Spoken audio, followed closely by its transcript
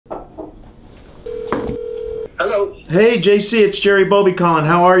Hello. Hey, Jaycee, it's Jerry Bobby calling.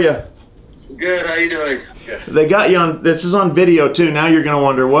 How are you? Good. How you doing? Yeah. They got you on. This is on video too. Now you're gonna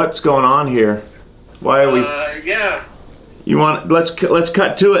wonder what's going on here. Why are we? Yeah. You want? Let's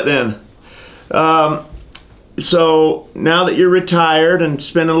cut to it then. So now that you're retired and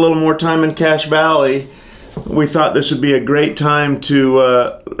spending a little more time in Cache Valley, we thought this would be a great time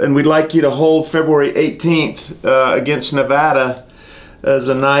to, and we'd like you to hold February 18th against Nevada as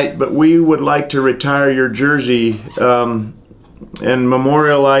a night, but we would like to retire your jersey and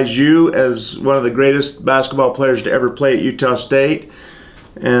memorialize you as one of the greatest basketball players to ever play at Utah State.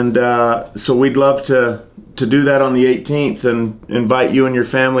 And so we'd love to do that on the 18th and invite you and your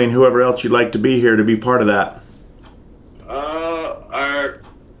family and whoever else you'd like to be here to be part of that.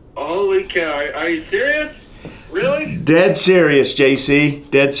 Holy cow, are you serious? Really? Dead serious, Jaycee.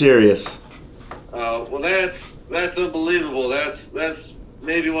 Dead serious. Well, that's unbelievable. That's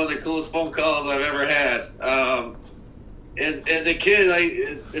maybe one of the coolest phone calls I've ever had. As a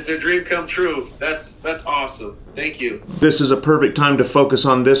kid, it's a dream come true. That's awesome. Thank you. This is a perfect time to focus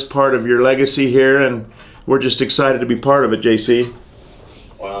on this part of your legacy here, and we're just excited to be part of it, Jaycee.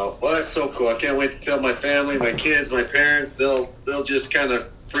 Wow. Well, that's so cool. I can't wait to tell my family, my kids, my parents. They'll just kind of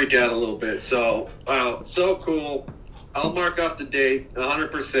freak out a little bit. So, wow, so cool. I'll mark off the date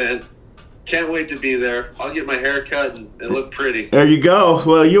 100%. Can't wait to be there. I'll get my hair cut and look pretty. There you go.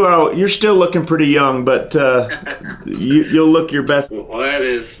 Well, you're still looking pretty young, but you'll look your best. Well, that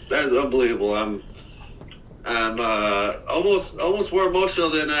is unbelievable. I'm almost more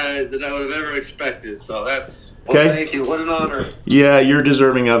emotional than I would have ever expected. So that's okay. Well, thank you. What an honor. Yeah, you're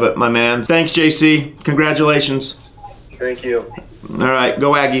deserving of it, my man. Thanks, Jaycee. Congratulations. Thank you. All right,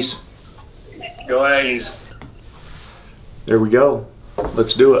 go Aggies. Go Aggies. There we go.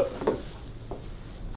 Let's do it.